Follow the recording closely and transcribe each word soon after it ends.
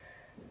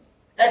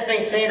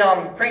been said,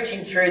 I'm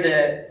preaching through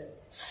the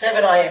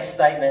 7 I am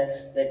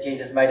statements that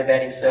Jesus made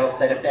about himself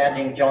that are found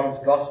in John's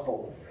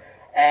Gospel.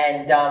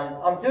 And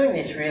I'm doing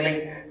this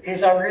really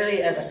because I'm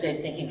really, as I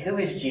said, thinking, who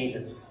is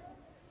Jesus?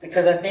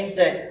 Because I think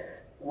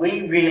that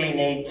we really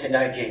need to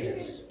know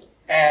Jesus.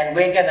 And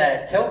we're going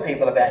to tell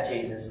people about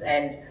Jesus.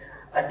 And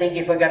I think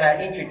if we're going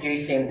to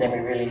introduce him, then we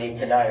really need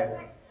to know.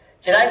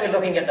 Today we're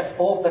looking at the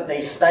 4th of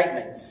these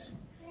statements.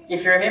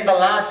 If you remember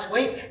last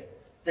week,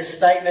 the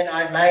statement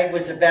I made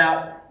was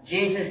about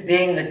Jesus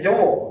being the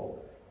door.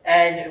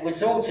 And it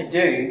was all to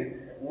do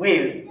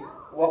with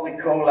what we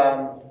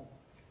call...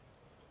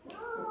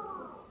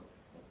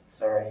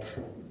 Sorry,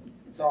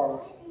 it's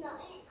on.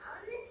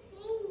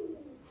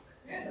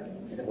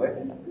 Is it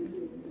working?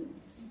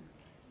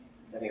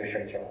 Let me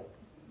return to it.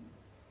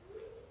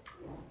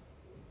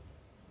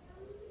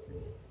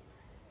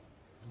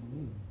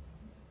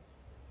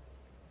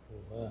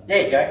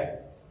 There you go.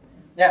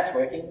 Now it's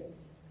working. It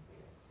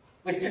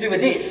was to do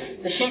with this,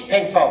 the sheep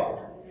pen fold.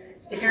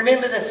 If you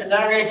remember the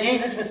scenario,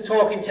 Jesus was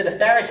talking to the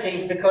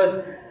Pharisees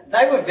because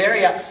they were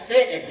very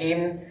upset at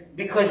him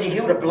because he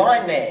healed a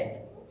blind man.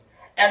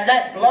 And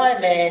that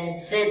blind man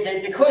said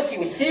that because he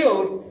was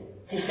healed,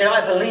 he said,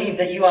 I believe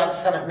that you are the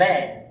Son of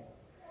Man.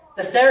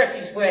 The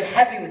Pharisees weren't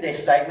happy with their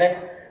statement,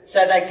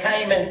 so they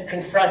came and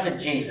confronted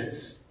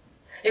Jesus.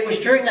 It was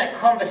during that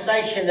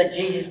conversation that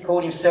Jesus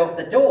called himself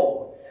the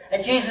door.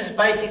 And Jesus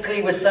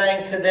basically was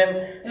saying to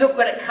them, look,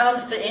 when it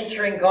comes to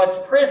entering God's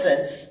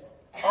presence,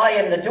 I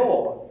am the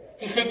door.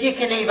 He said, you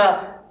can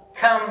either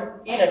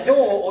come in a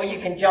door or you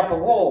can jump a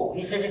wall.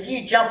 He says, if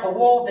you jump a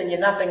wall, then you're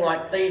nothing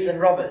like thieves and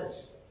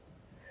robbers.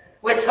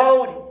 We're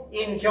told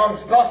in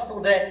John's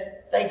Gospel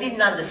that they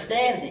didn't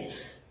understand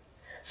this.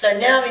 So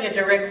now in a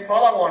direct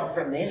follow-on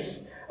from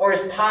this, or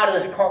as part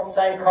of the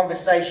same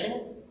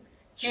conversation,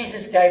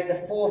 Jesus gave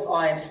the 4th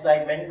I am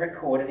statement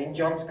recorded in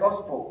John's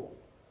Gospel.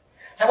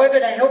 However,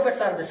 to help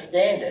us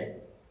understand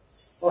it,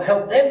 or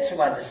help them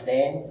to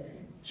understand,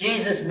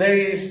 Jesus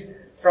moves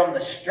from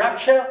the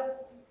structure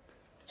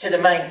to the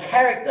main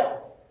character,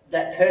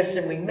 that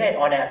person we met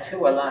on our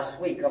tour last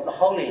week of the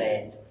Holy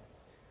Land,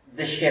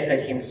 the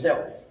shepherd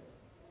himself.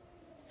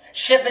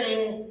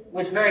 Shepherding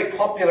was very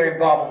popular in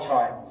Bible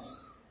times.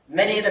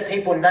 Many of the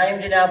people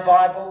named in our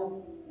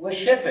Bible were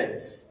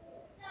shepherds.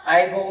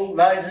 Abel,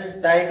 Moses,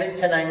 David,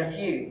 to name a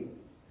few.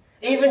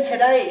 Even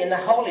today in the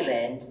Holy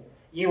Land,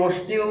 you will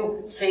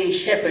still see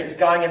shepherds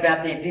going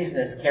about their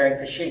business caring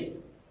for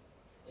sheep.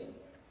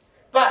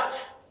 But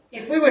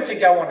if we were to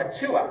go on a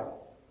tour,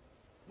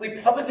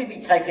 we'd probably be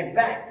taken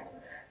back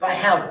by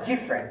how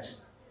different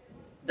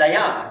they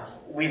are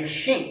with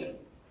sheep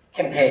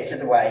compared to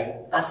the way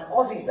us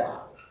Aussies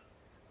are.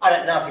 I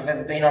don't know if you've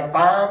ever been on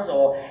farms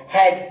or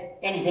had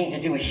anything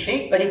to do with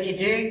sheep, but if you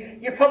do,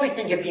 you'll probably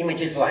think of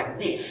images like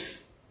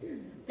this.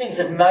 Things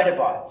of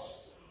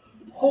motorbikes,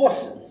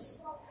 horses,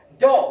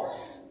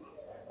 dogs.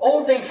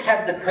 All these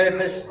have the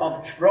purpose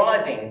of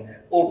driving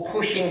or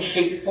pushing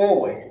sheep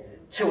forward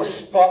to a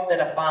spot that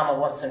a farmer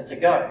wants them to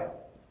go.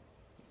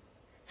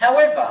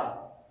 However,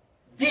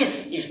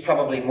 this is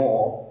probably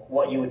more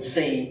what you would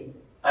see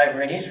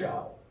over in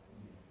Israel.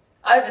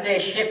 Over there,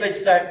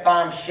 shepherds don't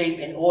farm sheep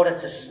in order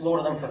to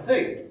slaughter them for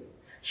food.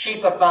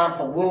 Sheep are farmed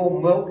for wool,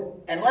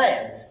 milk and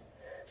lambs.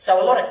 So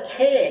a lot of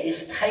care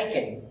is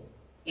taken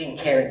in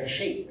caring for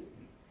sheep.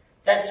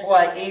 That's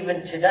why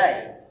even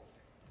today,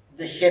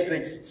 the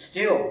shepherds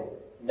still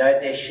know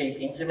their sheep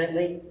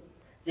intimately.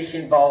 This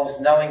involves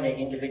knowing their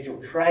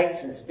individual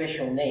traits and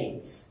special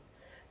needs.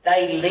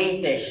 They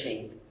lead their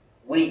sheep.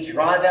 We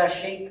drive our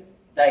sheep,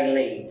 they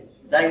lead.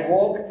 They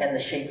walk and the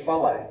sheep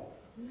follow.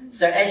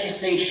 So as you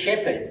see,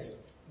 shepherds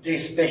do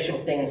special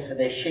things for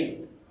their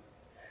sheep.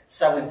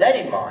 So with that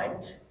in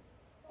mind,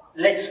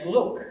 let's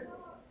look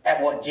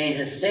at what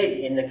Jesus said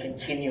in the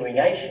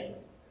continuation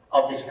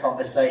of this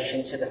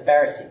conversation to the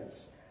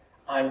Pharisees.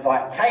 I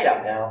invite Kate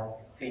up now,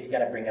 who's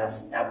going to bring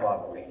us our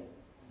Bible reading.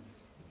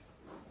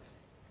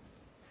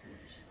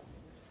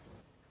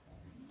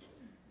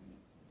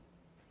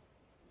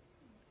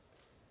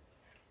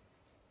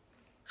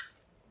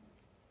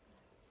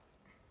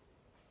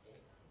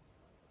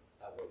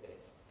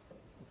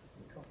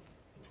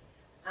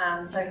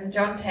 So from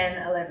John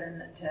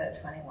 10:11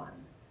 to 21.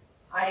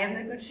 I am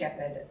the good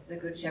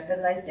shepherd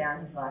lays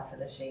down his life for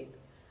the sheep.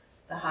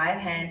 The hired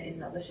hand is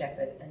not the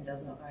shepherd and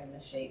does not own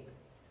the sheep.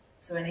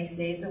 So when he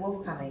sees the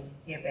wolf coming,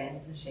 he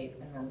abandons the sheep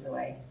and runs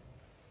away.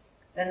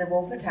 Then the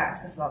wolf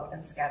attacks the flock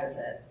and scatters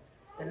it.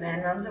 The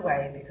man runs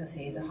away because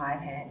he is a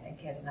hired hand and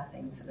cares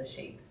nothing for the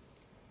sheep.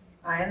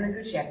 I am the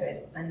good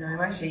shepherd. I know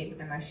my sheep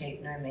and my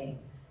sheep know me,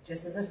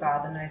 just as a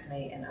father knows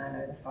me and I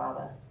know the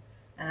Father.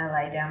 And I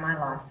lay down my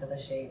life for the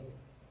sheep.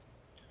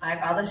 I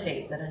have other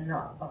sheep that are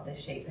not of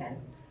this sheep pen.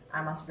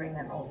 I must bring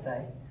them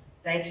also.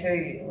 They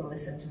too will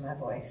listen to my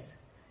voice.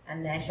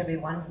 And there shall be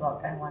one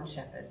flock and one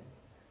shepherd.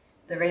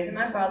 The reason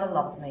my Father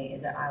loves me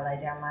is that I lay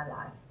down my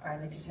life,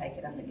 only to take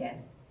it up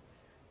again.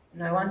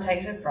 No one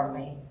takes it from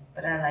me,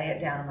 but I lay it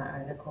down on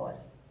my own accord.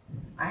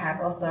 I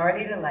have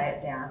authority to lay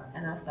it down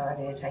and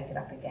authority to take it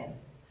up again.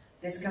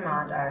 This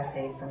command I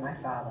received from my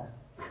Father."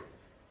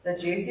 The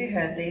Jews who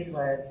heard these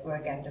words were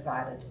again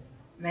divided.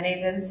 Many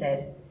of them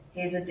said,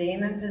 "He is a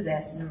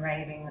demon-possessed and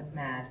raving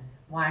mad.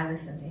 Why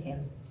listen to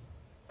him?"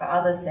 But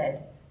others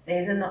said,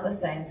 "These are not the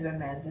sayings of a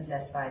man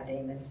possessed by a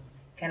demon.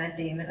 Can a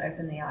demon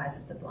open the eyes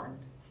of the blind?"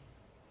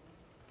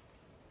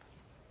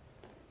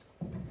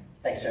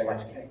 Thanks very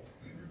much, Kate.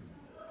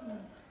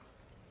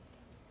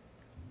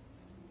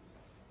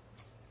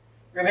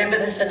 Remember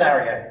the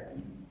scenario.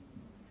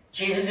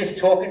 Jesus is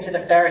talking to the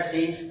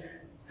Pharisees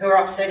who are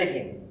upset at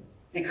him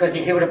because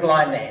he healed a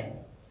blind man.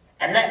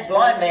 And that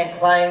blind man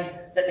claimed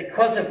that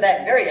because of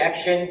that very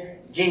action,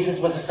 Jesus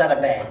was the Son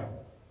of Man.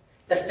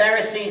 The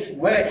Pharisees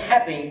weren't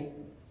happy,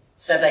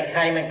 so they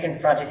came and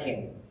confronted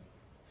him.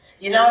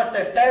 You know, if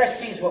the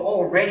Pharisees were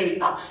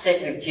already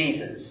upset with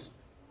Jesus,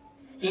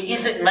 he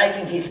isn't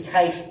making his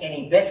case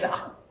any better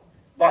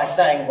by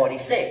saying what he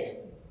said.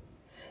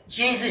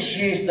 Jesus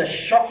used a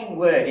shocking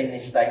word in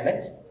this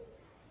statement.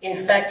 In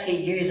fact, he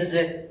uses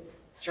it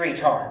 3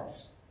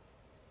 times.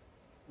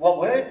 What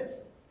word?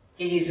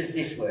 He uses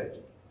this word.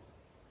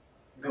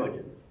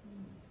 Good.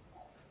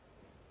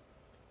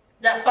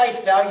 Now, at face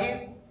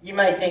value, you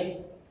may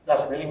think,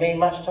 doesn't really mean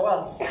much to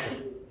us.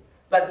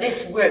 But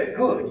this word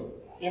good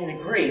in the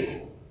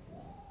Greek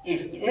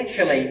is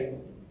literally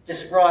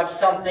describes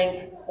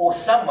something or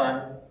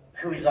someone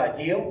who is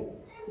ideal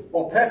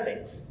or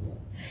perfect.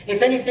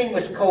 If anything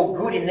was called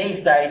good in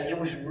these days, it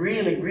was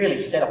really, really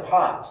set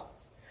apart.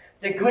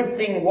 The good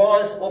thing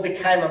was or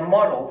became a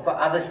model for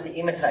others to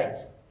imitate.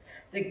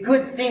 The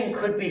good thing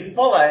could be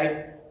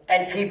followed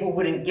and people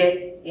wouldn't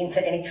get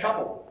into any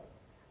trouble.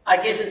 I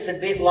guess it's a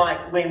bit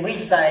like when we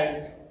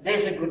say,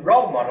 there's a good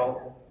role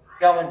model,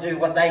 go and do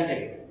what they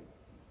do.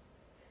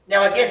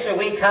 Now, I guess where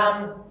we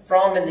come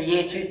from in the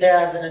year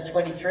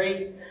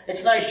 2023,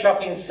 it's no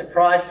shocking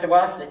surprise to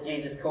us that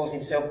Jesus calls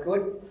himself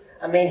good.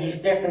 I mean, he's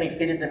definitely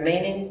fitted the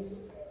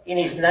meaning. In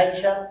his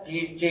nature,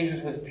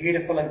 Jesus was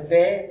beautiful and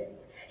fair.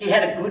 He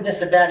had a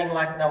goodness about him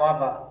like no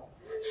other.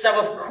 So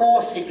of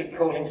course he could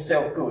call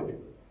himself good.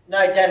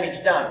 No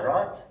damage done,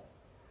 right?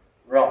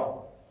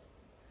 Wrong.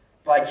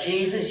 By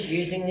Jesus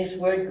using this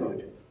word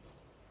good,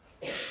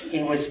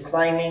 he was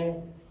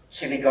claiming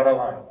to be God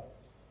alone.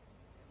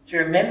 Do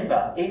you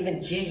remember,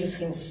 even Jesus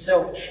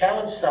himself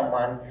challenged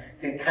someone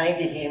who came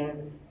to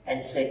him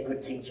and said,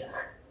 "Good teacher."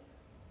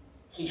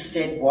 He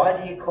said, "Why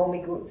do you call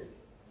me good?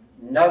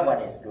 No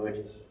one is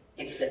good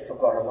except for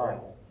God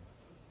alone."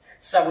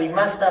 So we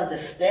must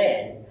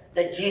understand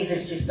that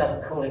Jesus just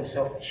doesn't call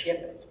himself a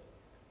shepherd.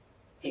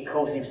 He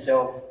calls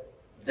himself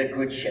the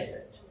Good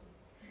Shepherd.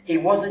 He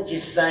wasn't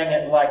just saying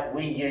it like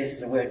we use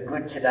the word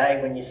good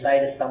today when you say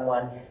to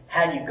someone,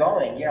 "How you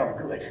going?" "Yeah, I'm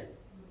good."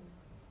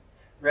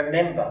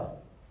 Remember,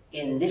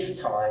 in this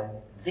time,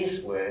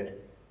 this word,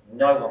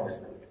 no one was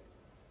good.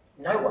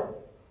 No one.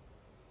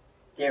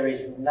 There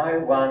is no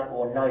one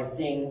or no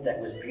thing that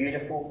was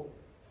beautiful,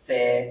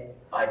 fair,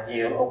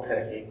 ideal or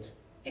perfect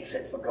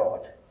except for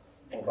God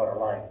and God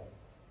alone.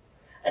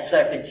 And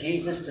so for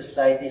Jesus to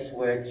say this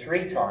word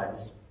 3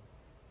 times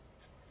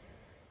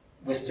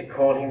was to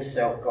call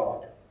himself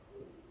God.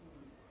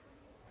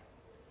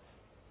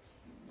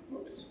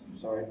 Whoops,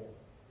 sorry.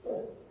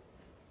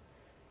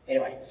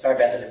 Anyway, sorry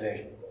about the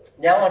diversion.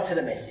 Now on to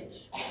the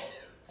message.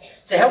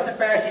 To help the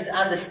Pharisees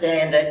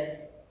understand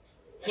that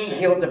he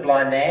healed the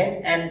blind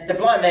man, and the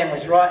blind man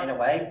was right in a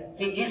way.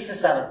 He is the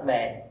Son of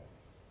Man.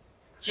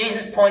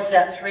 Jesus points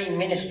out 3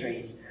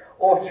 ministries,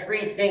 or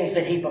 3 things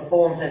that he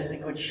performs as the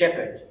Good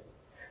Shepherd.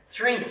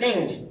 3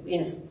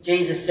 things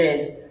Jesus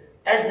says,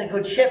 as the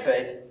Good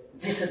Shepherd,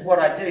 this is what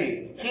I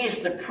do. Here's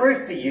the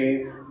proof for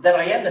you that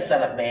I am the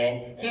Son of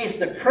Man. Here's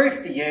the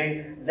proof for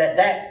you that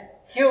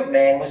that healed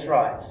man was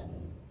right.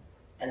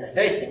 And the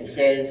first thing he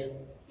says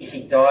is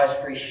he dies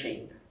for his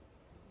sheep.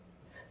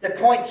 The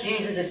point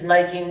Jesus is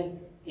making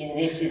in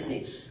this is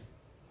this.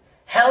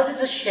 How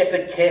does a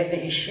shepherd care for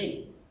his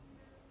sheep?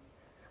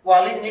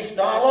 Well, in this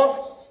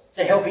dialogue,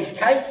 to help his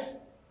case,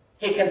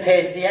 he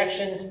compares the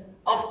actions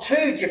of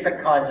 2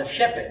 different kinds of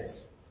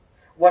shepherds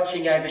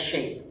watching over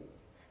sheep.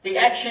 The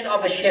action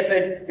of a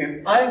shepherd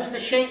who owns the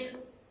sheep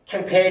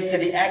compared to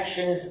the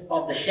actions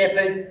of the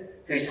shepherd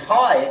who's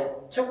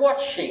hired to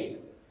watch sheep.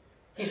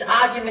 His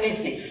argument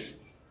is this.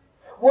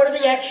 What are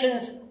the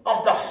actions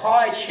of the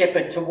hired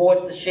shepherd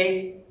towards the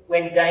sheep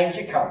when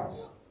danger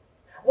comes?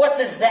 What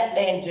does that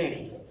man do,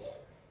 he says?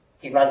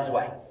 He runs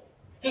away.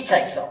 He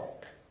takes off.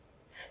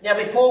 Now,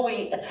 before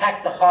we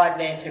attack the hired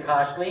man too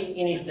harshly,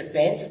 in his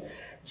defence,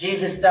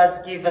 Jesus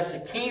does give us a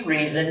key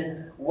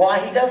reason why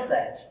he does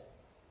that.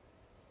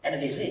 And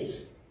it is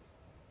this.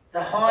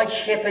 The hired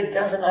shepherd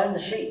doesn't own the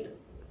sheep.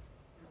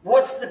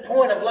 What's the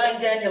point of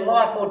laying down your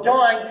life or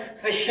dying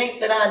for sheep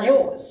that aren't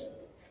yours?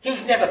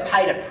 He's never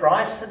paid a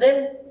price for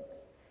them.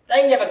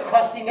 They never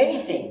cost him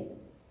anything.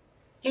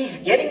 He's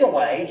getting a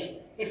wage.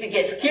 If he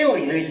gets killed,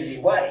 he loses his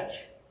wage.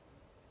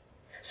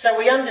 So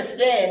we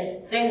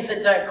understand things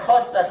that don't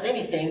cost us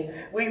anything,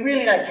 we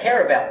really don't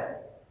care about them.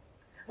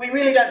 We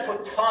really don't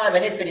put time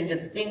and effort into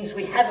the things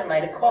we haven't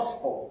made a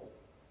cost for.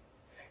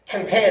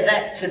 Compare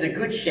that to the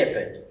Good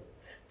Shepherd.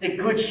 The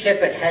good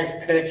shepherd has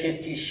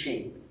purchased his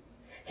sheep.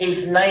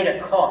 He's made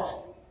a cost.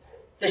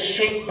 The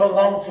sheep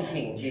belong to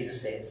him,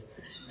 Jesus says.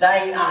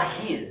 They are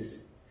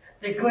his.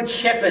 The good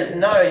shepherd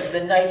knows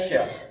the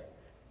nature,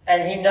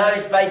 and he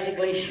knows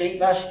basically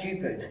sheep are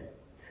stupid.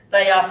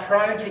 They are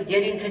prone to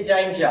get into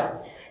danger.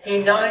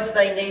 He knows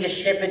they need a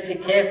shepherd to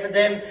care for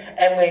them,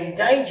 and when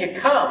danger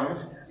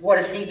comes, what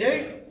does he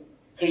do?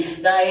 He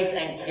stays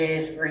and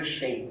cares for his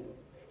sheep.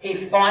 He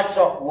fights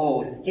off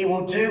wolves. He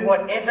will do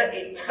whatever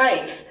it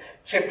takes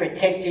to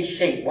protect his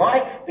sheep.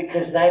 Why?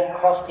 Because they've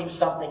cost him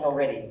something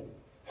already.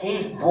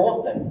 He's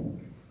bought them.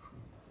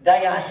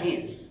 They are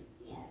his.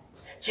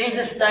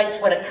 Jesus states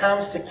when it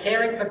comes to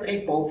caring for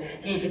people,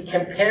 he's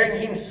comparing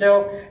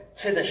himself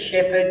to the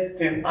shepherd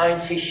who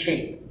owns his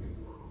sheep.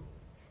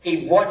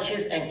 He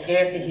watches and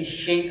cares for his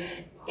sheep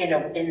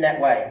in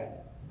that way,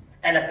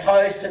 and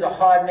opposed to the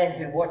hireman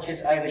who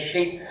watches over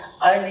sheep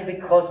only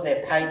because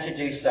they're paid to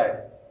do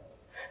so.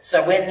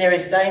 So when there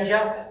is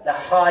danger, the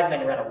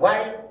hiremen run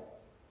away,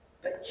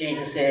 but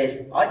Jesus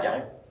says, I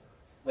don't.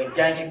 When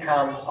danger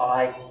comes,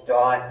 I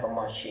die for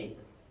my sheep.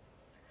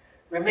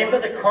 Remember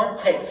the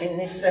context in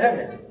this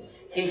sermon.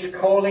 He's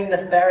calling the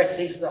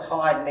Pharisees the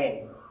hired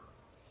men.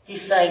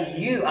 He's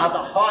saying, you are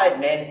the hired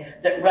men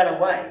that run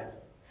away.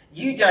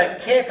 You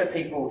don't care for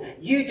people.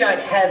 You don't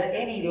have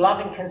any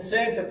loving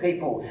concern for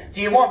people.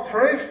 Do you want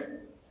proof?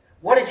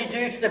 What did you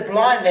do to the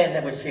blind man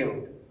that was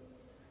healed?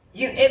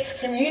 You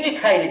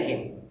excommunicated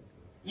him.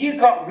 You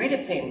got rid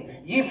of him.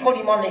 You put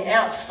him on the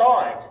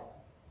outside.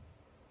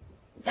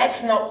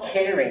 That's not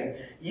caring.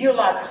 You're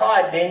like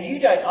hired men. You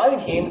don't own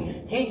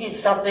him. He did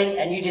something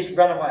and you just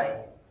run away.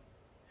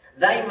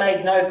 They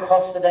made no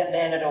cost for that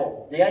man at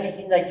all. The only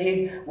thing they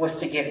did was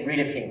to get rid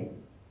of him.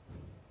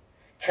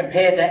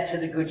 Compare that to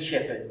the Good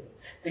Shepherd.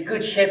 The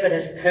Good Shepherd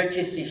has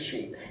purchased his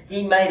sheep.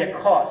 He made a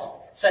cost,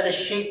 so the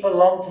sheep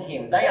belong to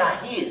him. They are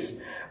his.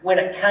 When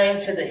it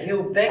came to the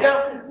healed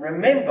beggar,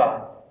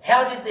 remember,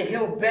 how did the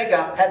healed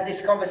beggar have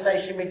this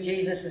conversation with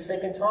Jesus the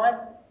second time?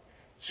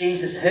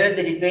 Jesus heard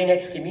that he'd been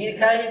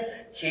excommunicated.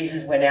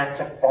 Jesus went out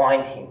to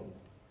find him.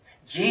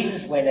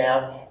 Jesus went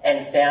out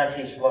and found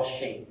his lost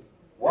sheep.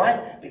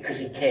 Why? Because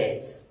he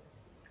cares.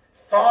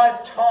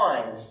 5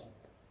 times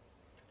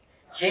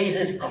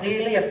Jesus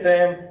clearly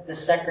affirmed the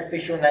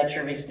sacrificial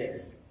nature of his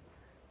death.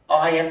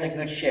 I am the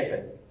Good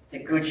Shepherd. The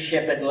Good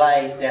Shepherd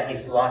lays down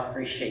his life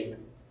for his sheep.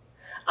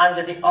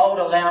 Under the old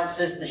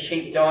allowances, the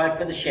sheep died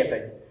for the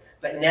shepherd,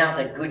 but now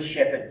the Good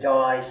Shepherd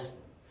dies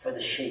for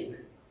the sheep.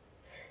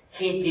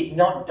 He did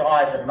not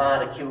die as a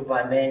martyr killed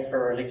by man for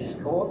a religious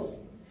cause.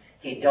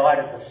 He died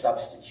as a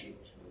substitute,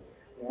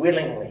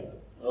 willingly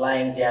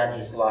laying down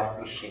his life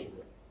for his sheep.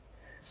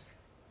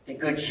 The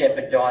Good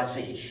Shepherd dies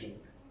for his sheep.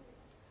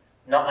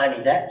 Not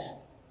only that,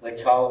 we're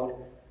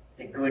told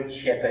the Good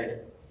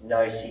Shepherd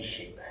knows his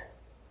sheep.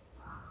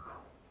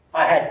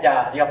 I had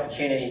the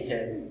opportunity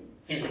to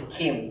visit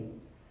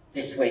Kim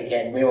this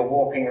weekend. We were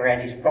walking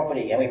around his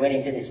property and we went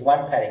into this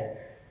one paddock,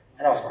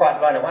 and I was quite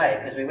blown away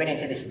because we went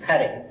into this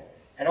paddock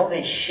and all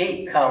these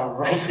sheep come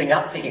racing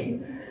up to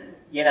him,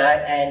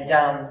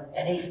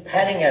 and he's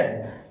patting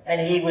them. And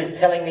he was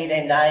telling me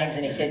their names,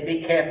 and he said,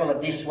 be careful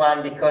of this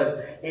one because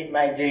it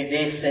may do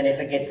this, and if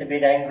it gets a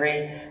bit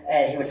angry.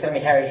 And he was telling me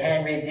how he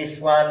hand-read this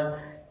one,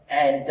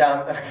 and it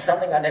was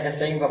something I'd never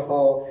seen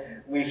before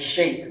with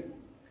sheep.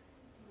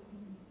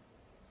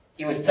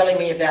 He was telling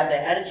me about their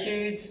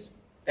attitudes,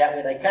 about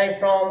where they came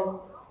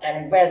from,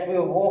 and as we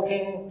were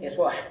walking, guess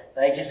what?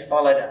 They just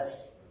followed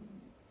us.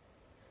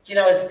 Do you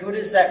know, as good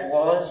as that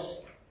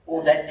was,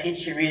 or that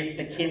picture is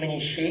for Kim and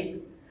his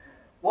sheep,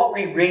 what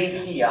we read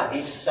here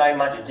is so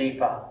much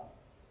deeper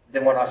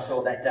than what I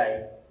saw that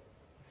day.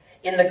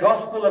 In the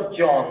Gospel of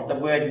John, the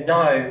word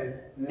know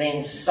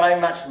means so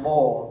much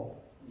more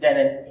than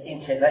an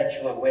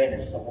intellectual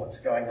awareness of what's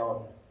going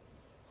on.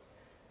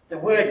 The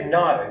word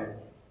know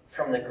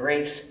from the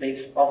Greek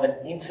speaks of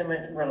an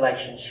intimate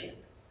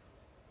relationship.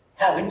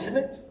 How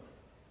intimate?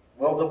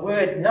 Well, the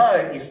word know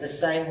is the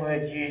same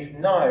word used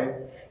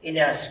know in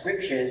our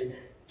scriptures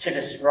to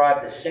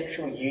describe the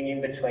sexual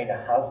union between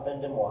a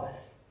husband and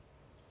wife.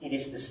 It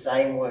is the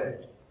same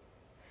word.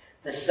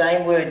 The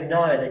same word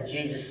know that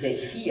Jesus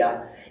says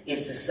here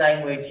is the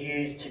same word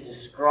used to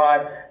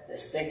describe the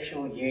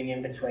sexual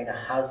union between a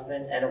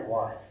husband and a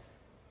wife.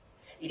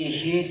 It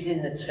is used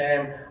in the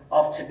term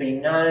of to be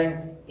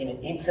known in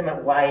an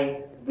intimate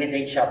way with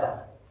each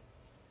other,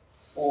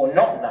 or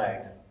not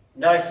known.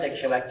 No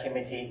sexual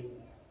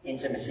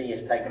intimacy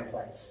has taken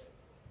place.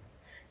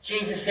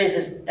 Jesus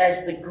says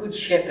as the Good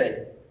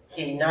Shepherd,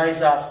 he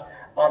knows us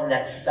on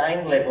that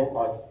same level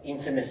of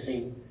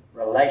intimacy,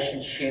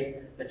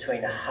 relationship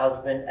between a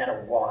husband and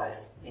a wife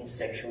in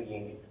sexual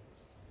union.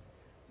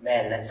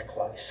 Man, that's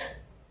close.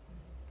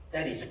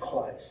 That is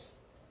close.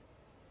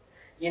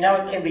 You know,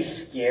 it can be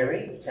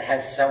scary to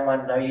have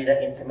someone know you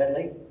that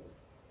intimately.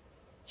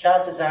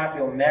 Chances are, if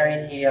you're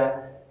married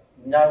here,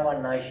 no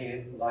one knows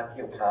you like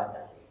your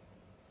partner.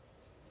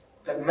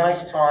 But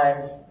most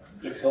times,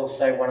 it's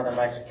also one of the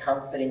most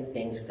comforting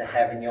things to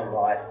have in your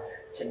life,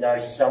 to know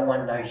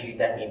someone knows you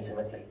that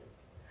intimately.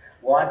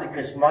 Why?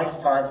 Because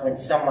most times when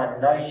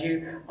someone knows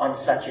you on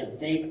such a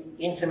deep,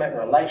 intimate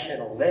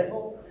relational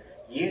level,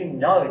 you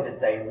know that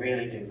they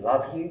really do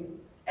love you,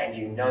 and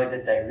you know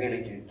that they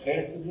really do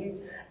care for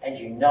you, and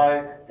you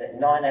know that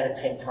 9 out of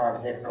 10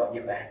 times they've got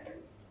your back.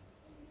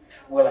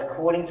 Well,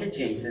 according to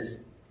Jesus,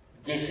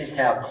 this is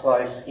how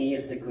close he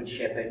is the Good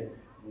Shepherd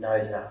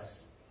knows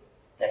us.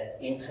 That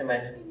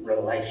intimate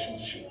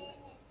relationship.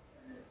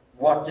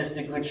 What does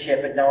the Good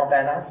Shepherd know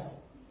about us?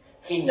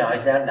 He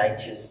knows our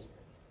natures.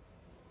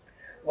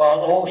 While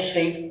all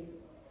sheep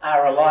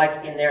are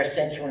alike in their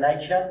essential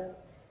nature,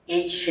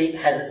 each sheep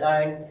has its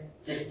own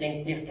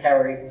distinctive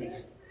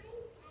characteristics.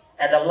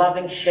 And a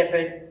loving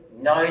shepherd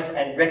knows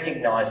and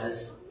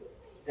recognises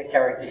the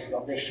characteristics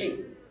of their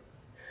sheep.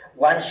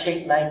 One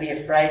sheep may be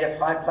afraid of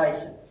high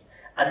places.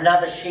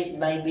 Another sheep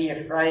may be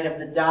afraid of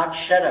the dark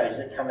shadows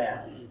that come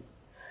out.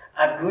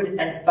 A good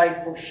and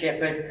faithful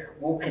shepherd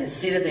will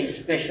consider these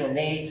special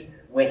needs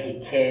when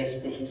he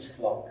cares for his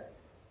flock.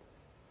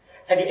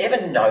 Have you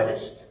ever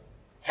noticed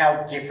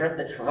how different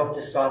the 12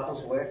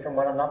 disciples were from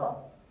one another?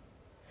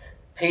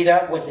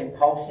 Peter was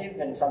impulsive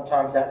and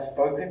sometimes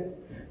outspoken.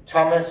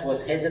 Thomas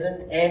was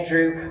hesitant.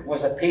 Andrew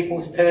was a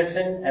people's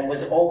person and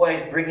was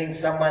always bringing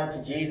someone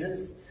to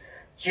Jesus.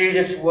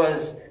 Judas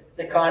was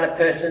the kind of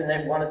person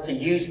that wanted to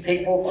use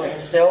people for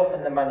himself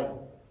and the money.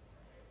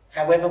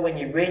 However, when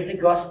you read the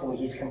gospel,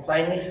 you can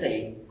plainly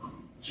see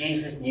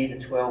Jesus knew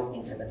the 12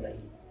 intimately.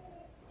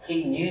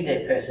 He knew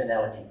their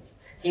personalities.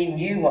 He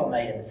knew what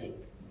made them tick.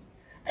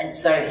 And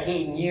so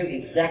he knew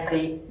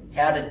exactly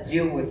how to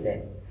deal with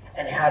them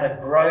and how to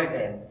grow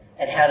them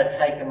and how to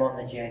take them on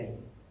the journey.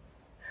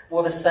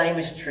 Well, the same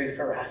is true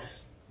for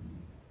us.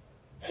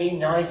 He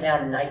knows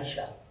our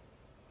nature.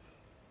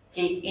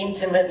 He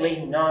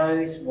intimately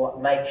knows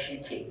what makes you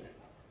tick.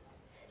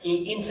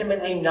 He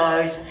intimately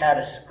knows how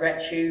to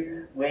scratch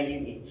you where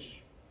you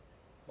itch.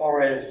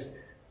 Or as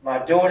my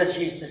daughters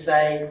used to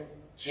say,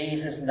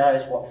 Jesus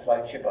knows what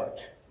floats your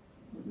boat.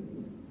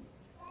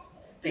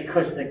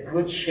 Because the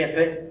Good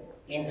Shepherd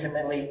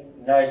intimately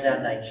knows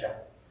our nature.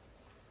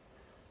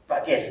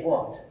 But guess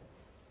what?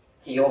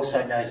 He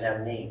also knows our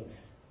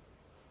needs.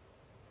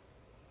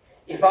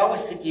 If I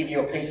was to give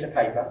you a piece of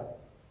paper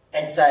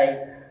and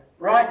say,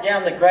 write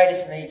down the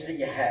greatest needs that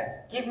you have.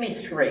 Give me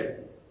 3.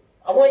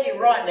 I want you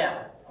right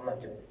now. I'm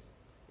not doing this.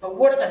 But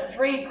what are the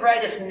 3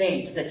 greatest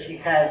needs that you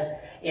have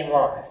in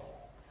life?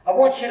 I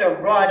want you to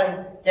write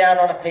them down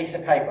on a piece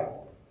of paper.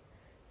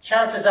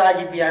 Chances are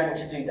you'd be able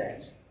to do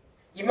that.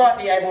 You might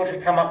be able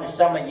to come up with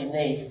some of your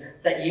needs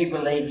that you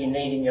believe you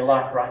need in your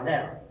life right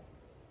now.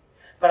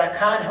 But I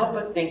can't help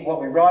but think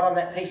what we write on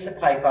that piece of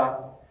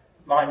paper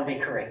mightn't be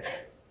correct.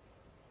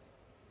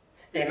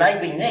 There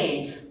may be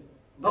needs,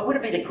 but would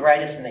it be the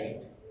greatest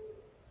need?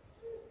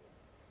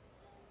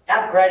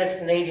 Our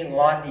greatest need in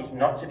life is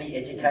not to be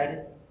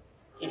educated.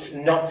 It's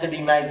not to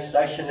be made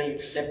socially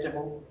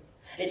acceptable.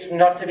 It's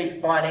not to be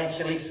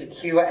financially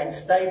secure and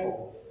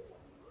stable.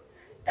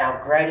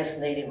 Our greatest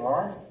need in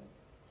life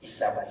is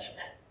salvation.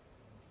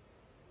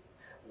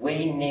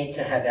 We need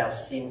to have our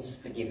sins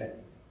forgiven,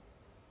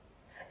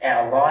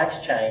 our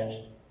lives changed,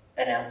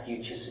 and our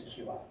future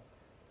secure.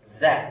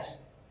 That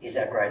is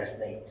our greatest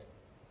need.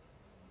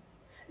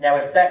 Now,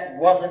 if that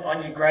wasn't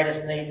on your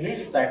greatest need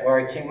list, don't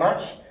worry too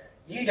much.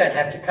 You don't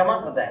have to come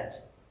up with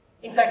that.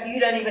 In fact, you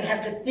don't even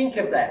have to think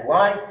of that.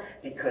 Why?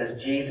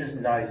 Because Jesus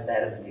knows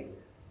that of you.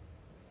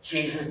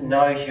 Jesus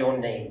knows your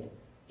need.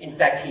 In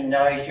fact, he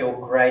knows your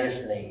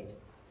greatest need.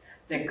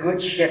 The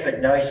Good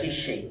Shepherd knows his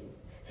sheep.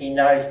 He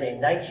knows their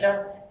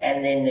nature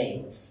and their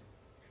needs.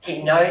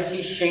 He knows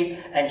his sheep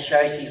and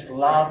shows his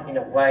love in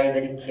a way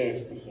that he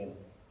cares for him.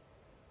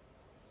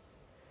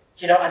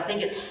 Do you know, I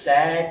think it's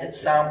sad that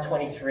Psalm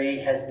 23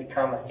 has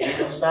become a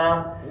funeral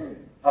psalm.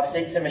 I've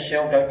said to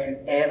Michelle, don't you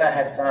ever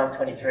have Psalm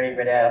 23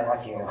 read out at my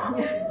funeral.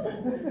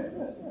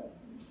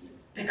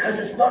 Because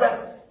it's not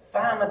a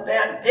psalm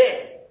about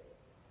death.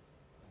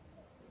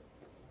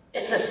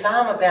 It's a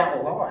psalm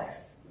about life.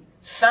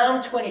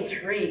 Psalm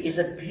 23 is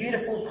a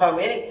beautiful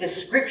poetic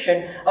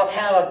description of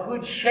how a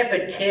good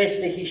shepherd cares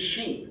for his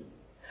sheep.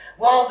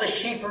 While the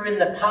sheep are in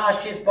the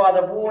pastures by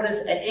the waters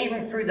and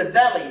even through the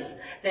valleys,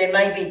 there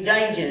may be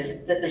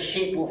dangers that the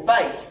sheep will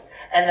face,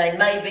 and they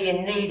may be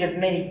in need of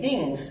many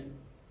things.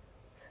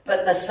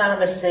 But the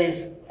psalmist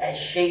says, as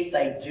sheep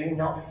they do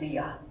not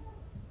fear.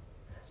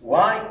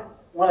 Why?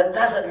 Well, it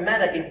doesn't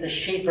matter if the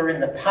sheep are in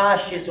the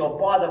pastures or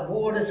by the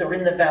waters or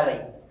in the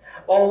valley.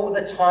 All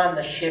the time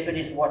the shepherd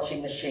is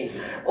watching the sheep.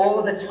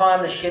 All the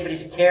time the shepherd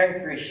is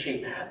caring for his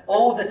sheep.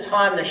 All the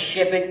time the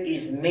shepherd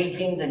is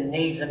meeting the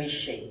needs of his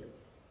sheep.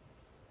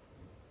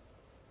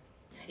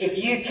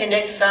 If you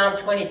connect Psalm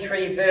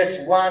 23 verse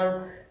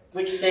 1,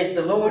 which says,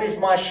 the Lord is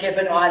my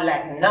shepherd, I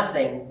lack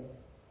nothing,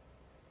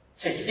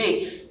 to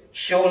 6,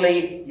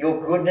 surely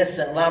your goodness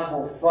and love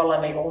will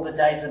follow me all the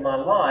days of my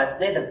life.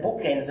 They're the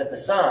bookends of the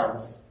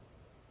Psalms.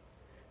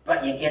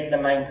 But you get the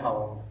main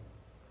poem.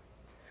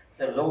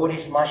 The Lord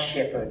is my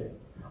shepherd.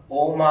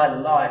 All my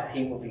life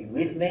he will be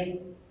with me,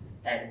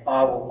 and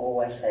I will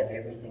always have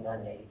everything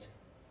I need.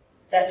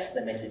 That's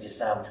the message of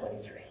Psalm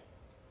 23.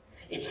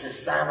 It's a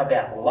psalm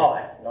about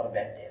life, not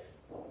about death.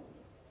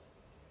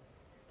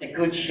 The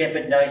good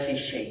shepherd knows his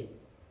sheep.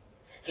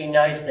 He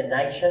knows the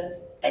nations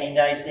and he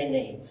knows their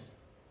needs.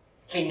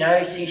 He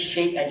knows his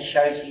sheep and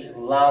shows his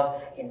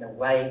love in the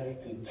way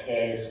he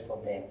cares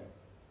for them.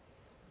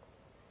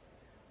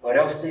 What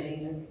else does he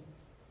do?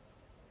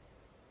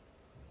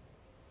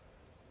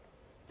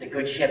 The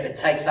good shepherd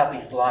takes up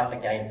his life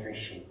again for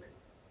his sheep.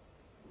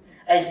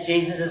 As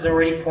Jesus has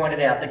already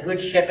pointed out, the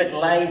good shepherd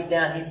lays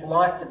down his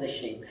life for the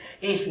sheep.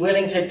 He's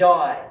willing to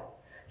die.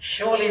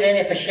 Surely then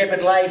if a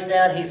shepherd lays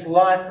down his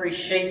life for his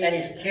sheep and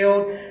is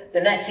killed,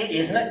 then that's it,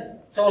 isn't it?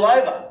 It's all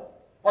over.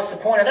 What's the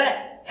point of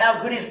that?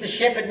 How good is the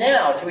shepherd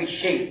now to his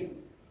sheep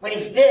when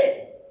he's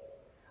dead?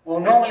 Well,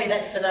 normally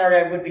that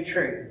scenario would be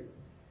true,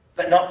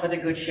 but not for the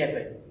good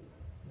shepherd.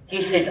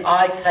 He says,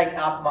 I take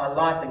up my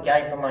life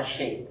again for my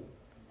sheep.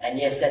 And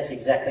yes, that's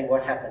exactly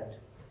what happened.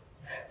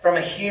 From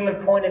a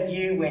human point of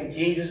view, when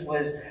Jesus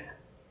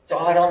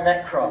died on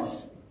that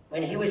cross,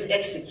 when he was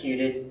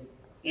executed,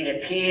 it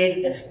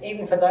appeared, and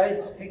even for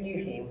those who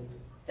knew him,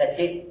 that's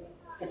it.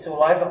 It's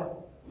all over.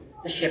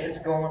 The shepherd's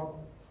gone.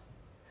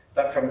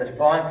 But from the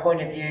divine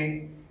point of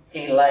view,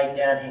 he laid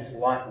down his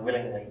life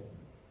willingly.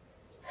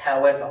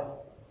 However,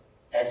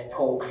 as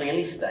Paul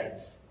clearly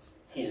states,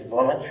 his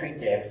voluntary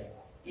death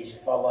is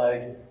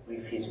followed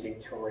with his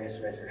victorious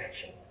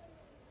resurrection.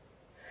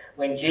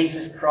 When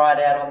Jesus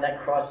cried out on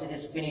that cross, it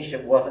is finished,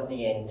 it wasn't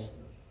the end.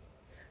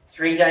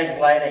 3 days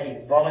later,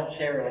 he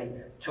voluntarily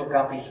took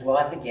up his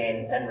life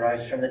again and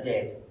rose from the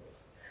dead.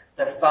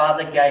 The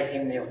Father gave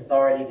him the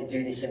authority to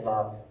do this in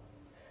love.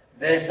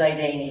 Verse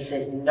 18, he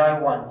says, no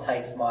one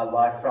takes my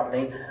life from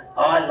me.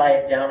 I lay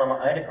it down on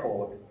my own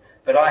accord.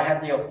 But I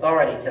have the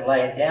authority to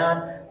lay it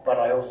down, but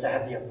I also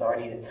have the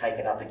authority to take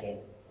it up again.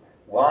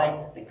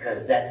 Why?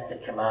 Because that's the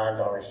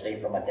command I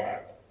received from my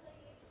dad.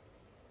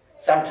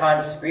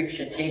 Sometimes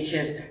Scripture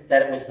teaches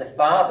that it was the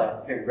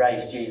Father who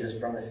raised Jesus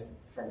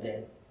from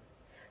death.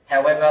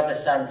 However, the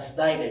Son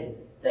stated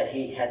that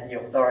he had the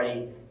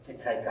authority to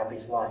take up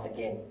his life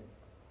again.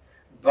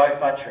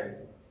 Both are true.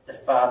 The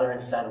Father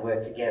and Son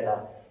work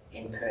together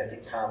in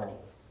perfect harmony.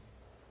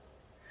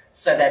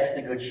 So that's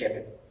the Good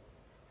Shepherd.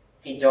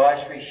 He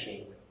dies for his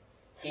sheep.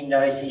 He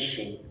knows his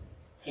sheep.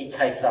 He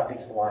takes up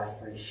his life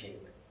for his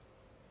sheep.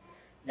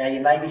 Now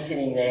you may be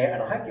sitting there,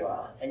 and I hope you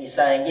are, and you're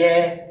saying,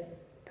 yeah,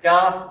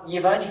 Garth,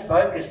 you've only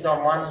focused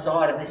on one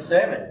side of this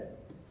sermon,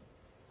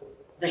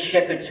 the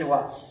shepherd to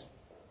us.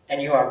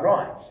 And you are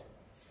right.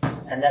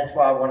 And that's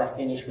why I want to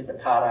finish with the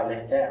part I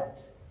left out.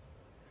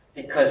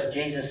 Because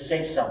Jesus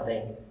says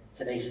something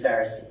to these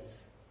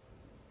Pharisees.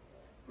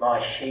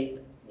 My sheep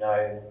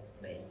know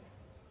me.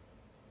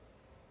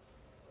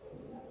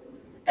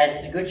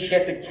 As the good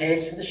shepherd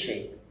cares for the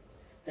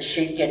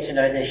sheep get to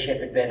know their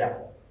shepherd better.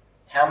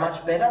 How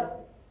much better?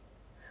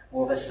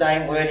 Well, the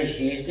same word is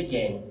used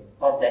again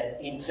of that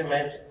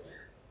intimate,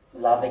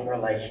 loving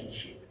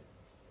relationship.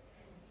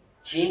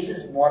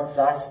 Jesus wants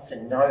us to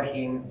know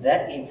him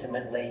that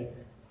intimately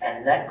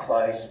and that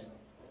close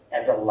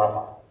as a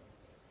lover.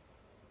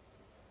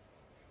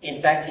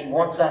 In fact, he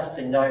wants us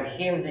to know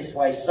him this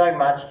way so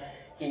much,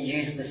 he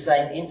used the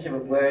same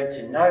intimate word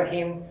to know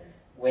him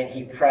when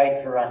he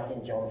prayed for us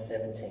in John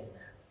 17.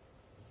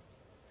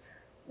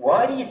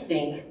 Why do you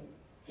think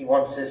he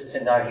wants us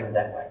to know him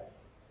that way?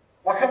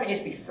 Why can't we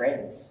just be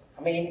friends?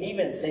 I mean,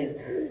 even it says,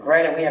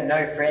 greater we have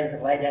no friends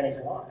that lay down his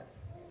life.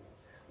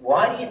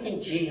 Why do you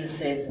think Jesus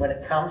says, when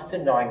it comes to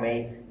knowing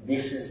me,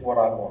 this is what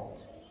I want?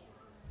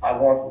 I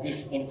want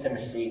this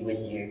intimacy with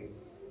you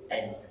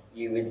and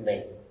you with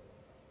me.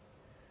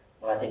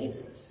 Well, I think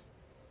it's this.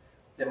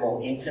 The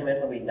more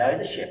intimately we know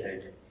the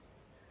shepherd,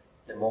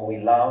 the more we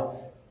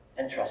love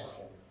and trust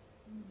him.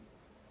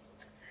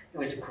 It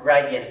was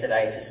great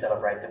yesterday to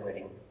celebrate the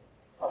wedding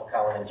of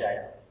Cohen and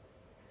Jaya.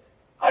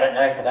 I don't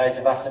know, for those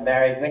of us who are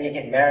married, when you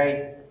get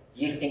married,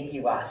 you think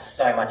you are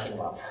so much in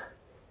love.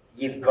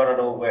 You've got it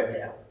all worked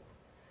out.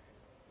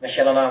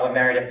 Michelle and I were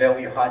married at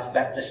Bellevue Heights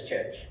Baptist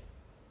Church.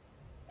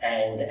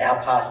 And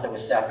our pastor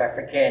was South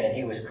African and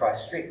he was quite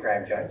strict,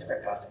 Graham Jones,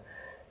 great pastor.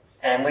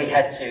 And we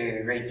had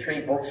to read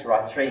 3 books,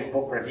 write 3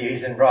 book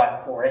reviews and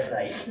write 4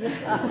 essays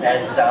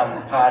as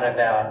part of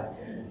our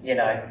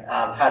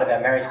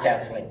marriage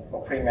counselling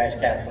or pre-marriage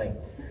counselling.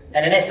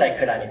 And an essay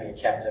could only be a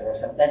chapter or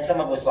something. Then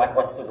someone was like,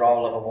 what's the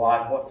role of a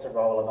wife? What's the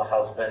role of a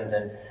husband?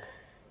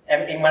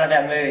 And in one of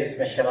our moves,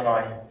 Michelle and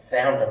I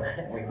found them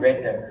and we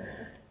read them.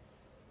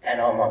 And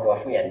oh my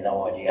gosh, we had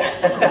no idea.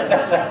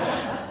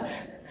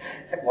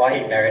 Why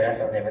he married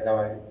us, I'll never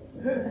know.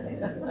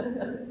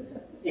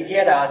 If you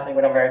had asked me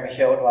when I married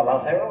Michelle, do I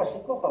love her? I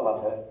said, of course I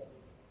love her.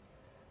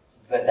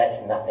 But that's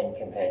nothing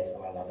compared to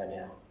I love her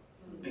now.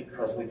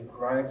 Because we've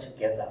grown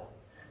together.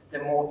 The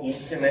more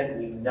intimate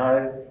we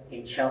know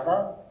each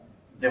other,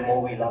 the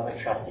more we love and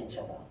trust each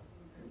other.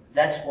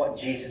 That's what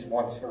Jesus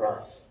wants for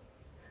us.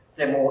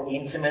 The more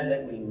intimate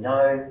that we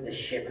know the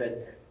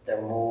shepherd, the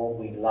more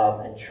we love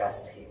and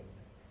trust him.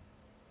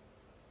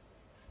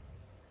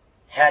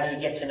 How do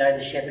you get to know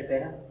the shepherd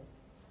better?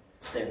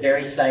 The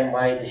very same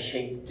way the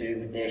sheep do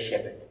with their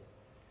shepherd.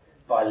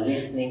 by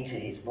listening to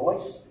his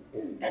voice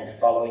and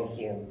following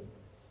him.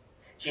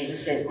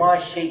 Jesus says, my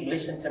sheep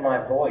listen to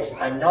my voice.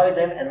 I know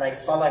them and they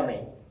follow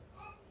me.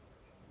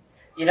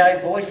 You know,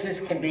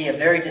 voices can be a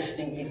very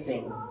distinctive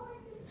thing.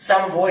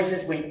 Some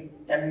voices we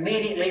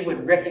immediately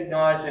would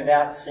recognise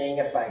without seeing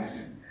a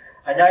face.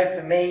 I know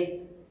for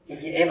me,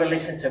 if you ever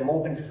listen to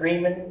Morgan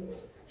Freeman,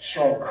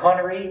 Sean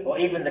Connery, or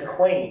even the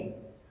Queen,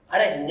 I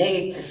don't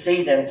need to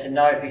see them to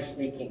know who's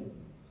speaking.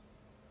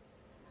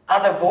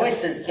 Other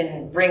voices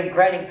can bring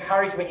great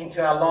encouragement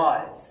into our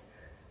lives.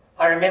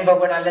 I remember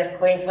when I left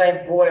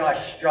Queensland, boy, I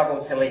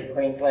struggled to leave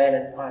Queensland,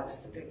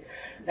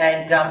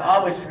 and I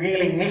was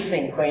really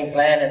missing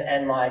Queensland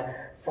and my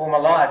former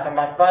life. And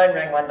my phone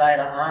rang one day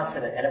and I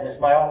answered it, and it was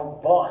my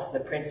old boss, the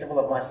principal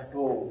of my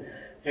school,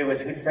 who was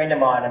a good friend of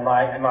mine and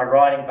my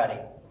riding buddy.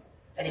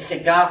 And he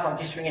said, Garth, I'm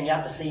just ringing you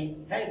up to see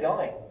how you're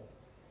going.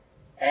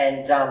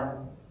 And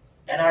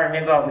I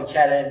remember we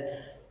chatted,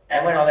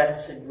 and when I left,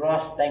 I said,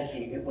 Ross, thank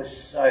you. It was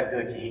so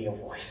good to hear your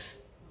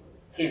voice.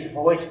 His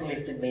voice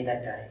lifted me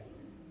that day.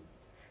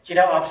 Do you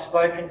know, I've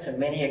spoken to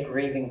many a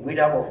grieving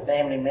widow or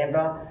family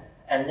member,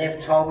 and they've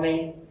told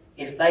me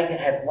if they could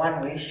have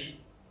one wish,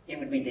 it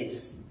would be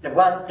this. The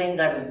one thing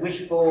they would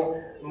wish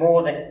for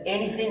more than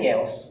anything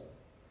else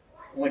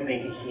would be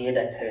to hear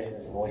that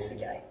person's voice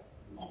again.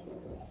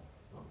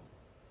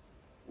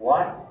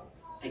 Why?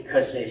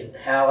 Because there's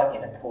power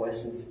in a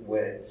person's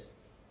words.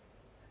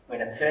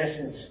 When a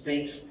person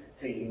speaks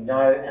who you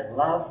know and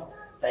love,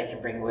 they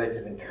can bring words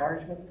of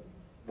encouragement,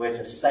 words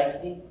of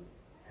safety,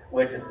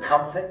 words of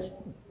comfort,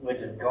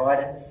 words of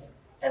guidance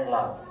and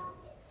love.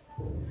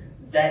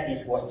 That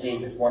is what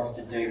Jesus wants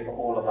to do for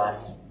all of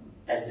us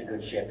as the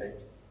Good Shepherd.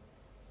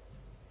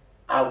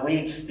 Are we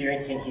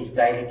experiencing his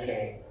daily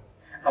care?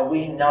 Are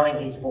we knowing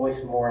his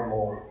voice more and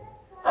more?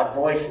 A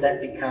voice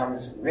that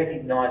becomes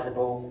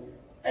recognisable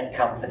and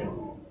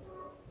comforting.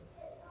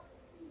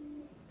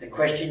 The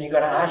question you've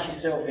got to ask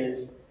yourself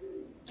is,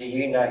 do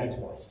you know his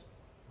voice?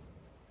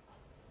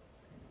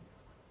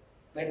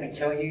 Let me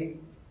tell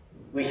you,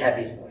 we have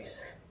his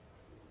voice.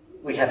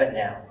 We have it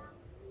now.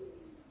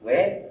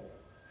 Where?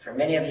 For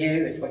many of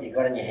you, it's what you've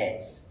got in your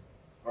hands,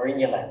 or in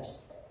your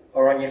laps,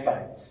 or on your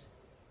phones.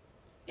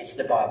 It's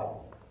the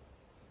Bible.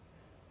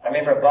 I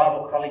remember a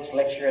Bible college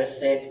lecturer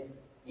said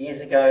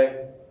years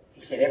ago,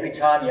 he said, every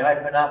time you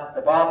open up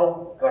the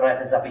Bible, God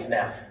opens up his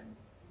mouth.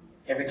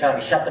 Every time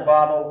you shut the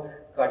Bible,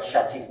 God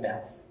shuts his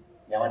mouth.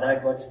 Now I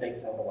know God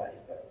speaks other ways,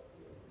 but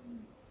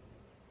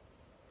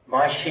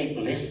my sheep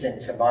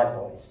listen to my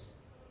voice.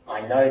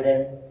 I know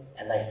them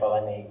and they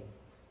follow me.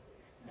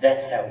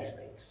 That's how he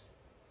speaks,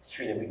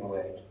 through the written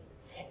word.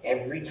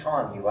 Every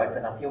time you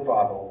open up your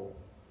Bible,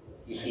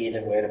 you hear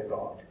the word of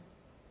God.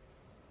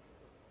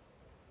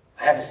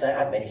 I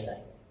have many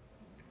sayings,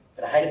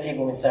 but I hate it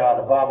people who say,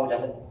 the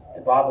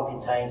Bible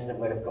contains the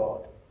word of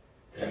God.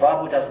 The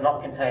Bible does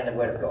not contain the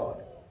word of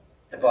God.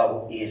 The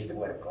Bible is the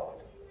word of God.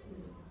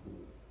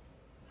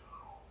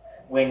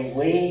 When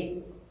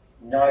we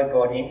know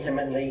God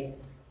intimately,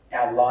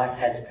 our life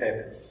has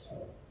purpose.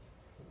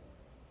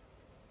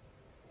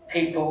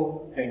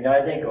 People who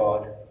know their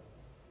God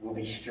will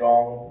be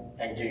strong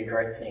and do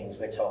great things,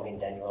 we're told in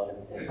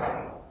Daniel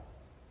 11:32.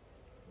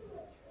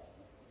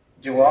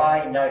 Do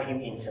I know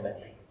him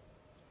intimately?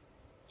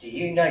 Do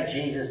you know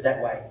Jesus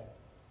that way?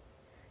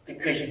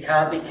 Because you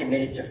can't be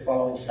committed to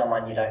following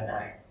someone you don't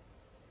know.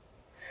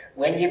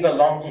 When you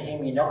belong to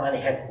him, you not only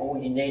have all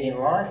you need in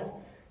life,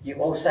 you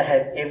also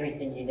have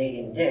everything you need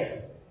in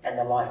death and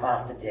the life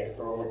after death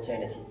for all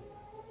eternity.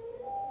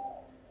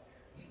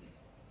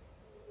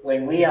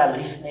 When we are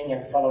listening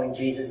and following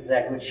Jesus as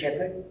our Good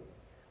Shepherd,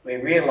 we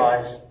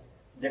realise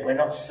that we're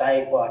not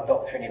saved by a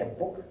doctrine in a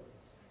book.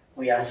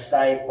 We are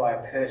saved by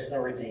a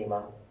personal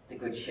Redeemer, the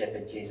Good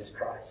Shepherd, Jesus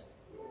Christ.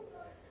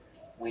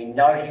 We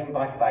know him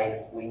by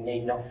faith. We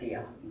need not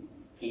fear.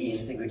 He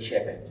is the Good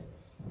Shepherd.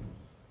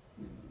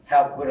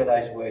 How good are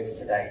those words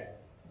today?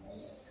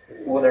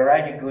 Well, they're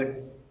only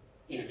good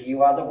if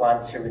you are the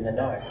ones who are in the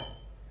know.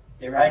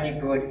 They're only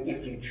good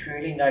if you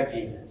truly know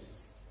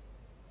Jesus.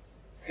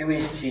 Who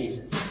is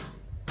Jesus?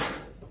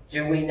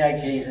 Do we know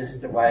Jesus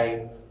the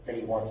way that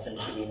he wants him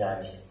to be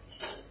known?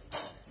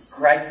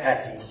 Great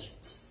passage.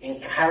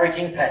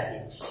 Encouraging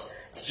passage.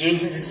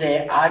 Jesus is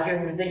there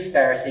arguing with these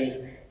Pharisees.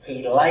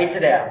 He lays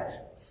it out.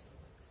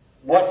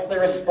 What's the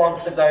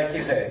response of those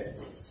who heard?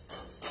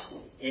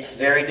 It's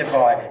very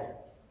divided.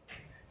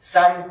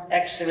 Some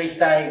actually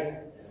say,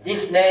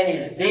 this man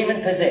is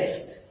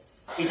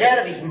demon-possessed. He's out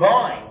of his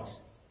mind.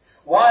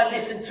 Why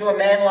listen to a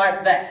man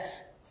like that?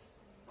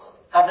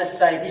 Others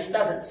say, this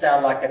doesn't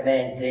sound like a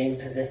man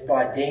possessed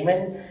by a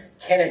demon.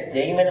 Can a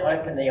demon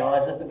open the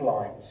eyes of the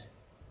blind?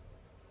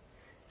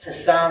 To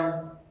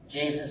some,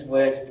 Jesus'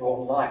 words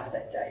brought life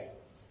that day.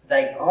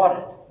 They got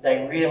it.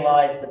 They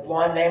realised the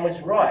blind man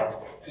was right.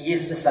 He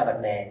is the Son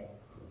of Man.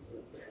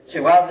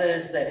 To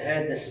others that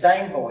heard the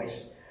same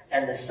voice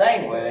and the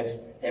same words,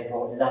 it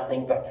brought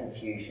nothing but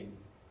confusion.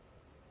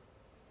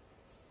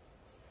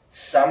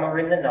 Some were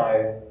in the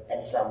know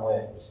and some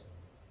weren't.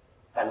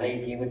 I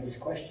leave you with this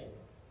question.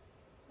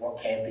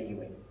 What camp are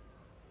you in?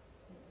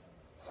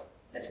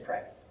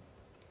 pray.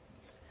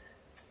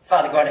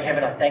 Father God in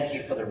heaven, I thank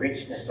you for the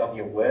richness of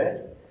your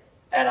word.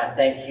 And I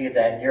thank you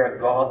that you're a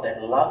God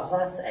that loves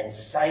us and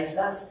saves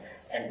us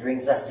and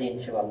brings us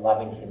into a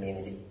loving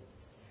community.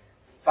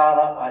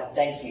 Father, I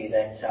thank you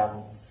that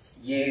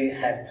you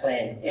have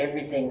planned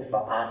everything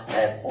for us to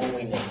have all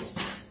we need.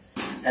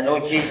 And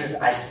Lord Jesus,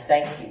 I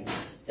thank you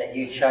that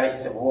you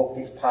chose to walk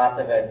this path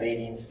of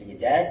obedience for your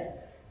dad,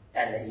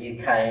 and that you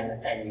came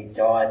and you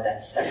died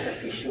that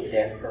sacrificial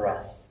death for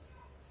us.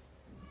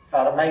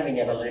 Father, may we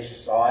never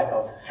lose sight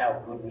of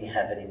how good we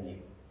have it in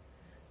you.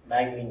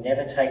 May we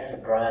never take for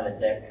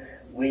granted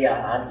that we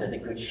are under the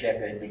Good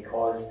Shepherd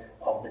because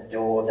of the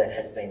door that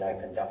has been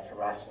opened up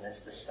for us, and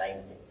it's the same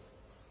thing.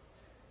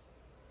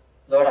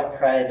 Lord, I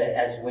pray that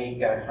as we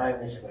go home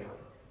this week,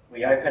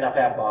 we open up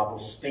our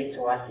Bibles, speak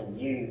to us in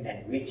new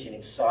and rich and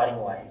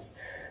exciting ways.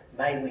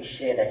 May we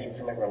share that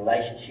intimate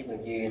relationship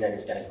with you that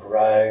is going to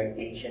grow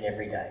each and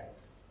every day.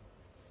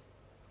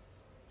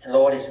 And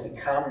Lord, as we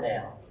come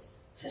now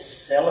to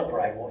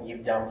celebrate what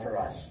you've done for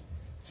us,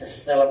 to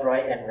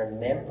celebrate and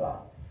remember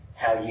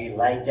how you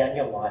laid down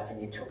your life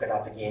and you took it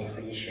up again for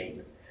your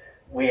sheep,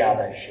 we are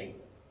those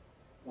sheep.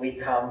 We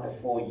come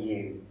before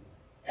you,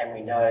 and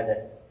we know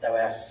that though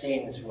our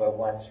sins were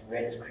once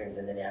red as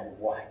crimson, they're now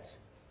white.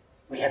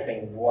 We have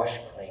been washed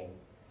clean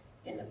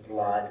in the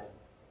blood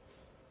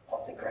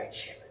of the great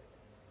shepherd.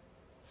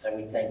 So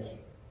we thank you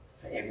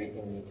for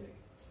everything you do.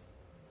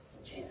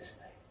 In Jesus' name.